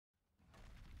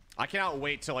I cannot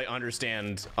wait till I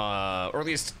understand, or at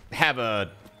least have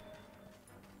a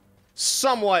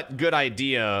somewhat good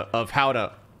idea of how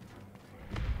to...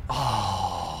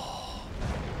 Oh.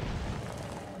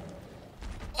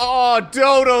 Oh,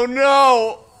 Dodo,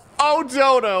 no! Oh,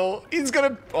 Dodo! He's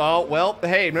gonna... Oh, well,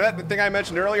 hey, remember that thing I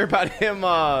mentioned earlier about him,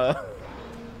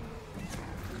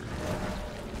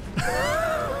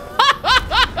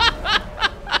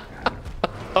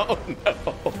 Oh, no.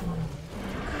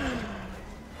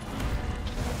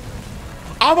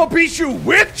 I'm gonna beat you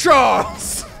with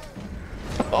Charles!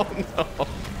 Oh, no.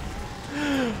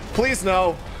 Please,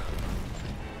 no.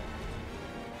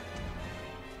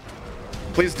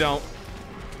 Please don't.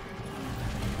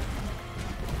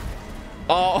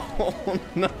 Oh,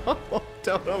 no.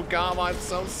 Dodo Gama, I'm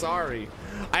so sorry.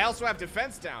 I also have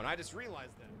defense down. I just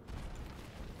realized that.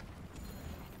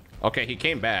 Okay, he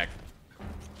came back.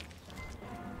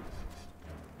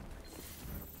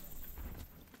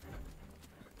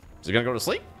 Is he gonna go to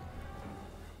sleep?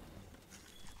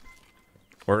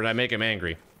 Or did I make him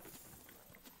angry?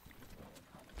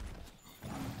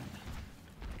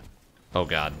 Oh,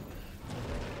 God.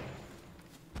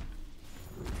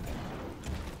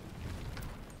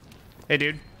 Hey,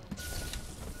 dude.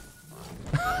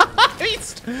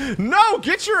 No,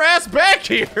 get your ass back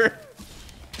here.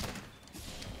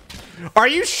 Are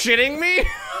you shitting me?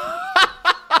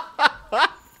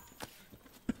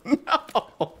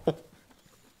 No.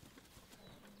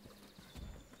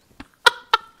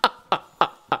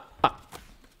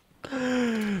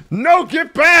 No,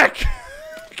 get back.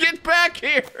 Get back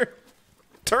here.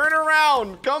 Turn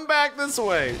around. Come back this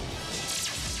way.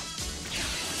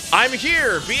 I'm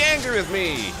here. Be angry with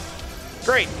me.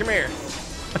 Great. Come here.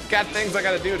 I've got things I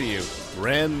gotta do to you.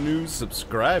 Brand new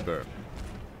subscriber.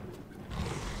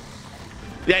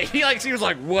 Yeah, he was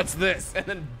like, what's this? And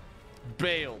then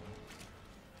bailed.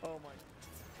 Oh my.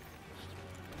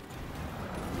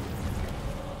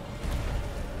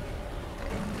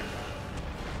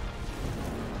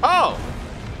 Oh,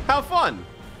 how fun.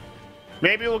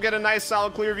 Maybe we'll get a nice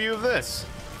solid clear view of this.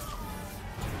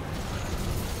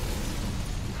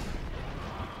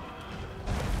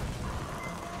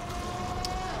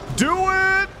 Do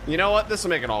it! You know what? This will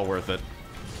make it all worth it.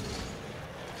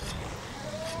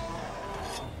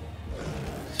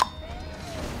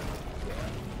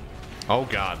 Oh,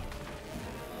 God.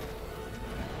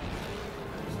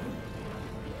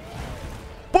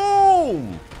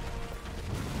 Boom!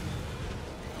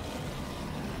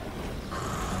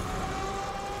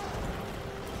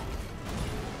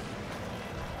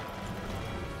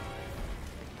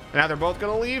 Now they're both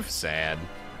gonna leave? Sad.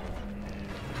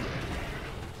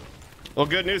 Well,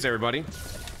 good news, everybody.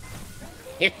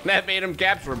 That made him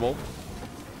capturable.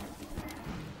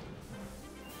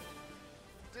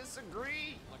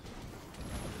 Disagree.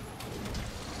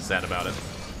 Sad about it.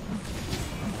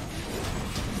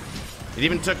 It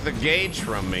even took the gauge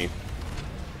from me.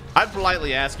 I'd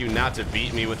politely ask you not to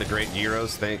beat me with the great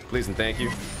gyros. Please and thank you.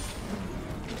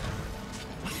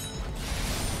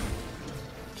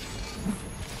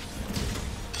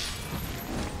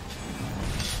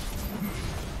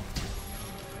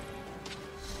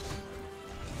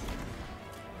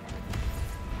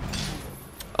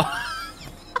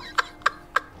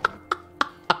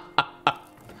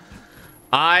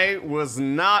 I was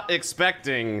not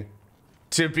expecting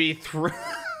to be through.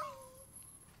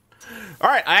 All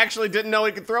right, I actually didn't know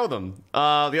he could throw them.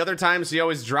 The other times he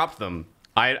always dropped them.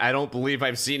 I don't believe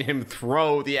I've seen him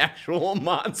throw the actual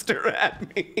monster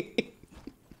at me.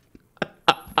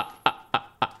 All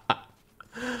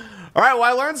right, well,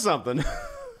 I learned something.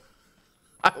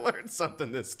 I learned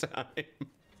something this time.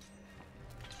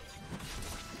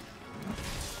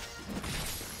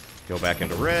 Go back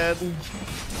into red.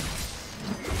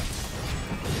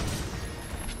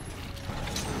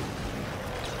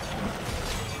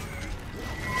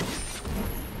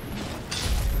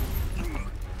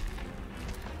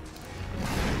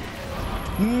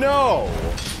 No.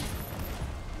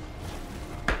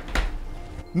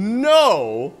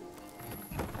 No.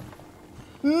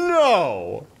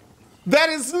 No. That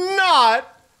is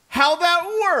not how that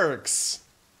works.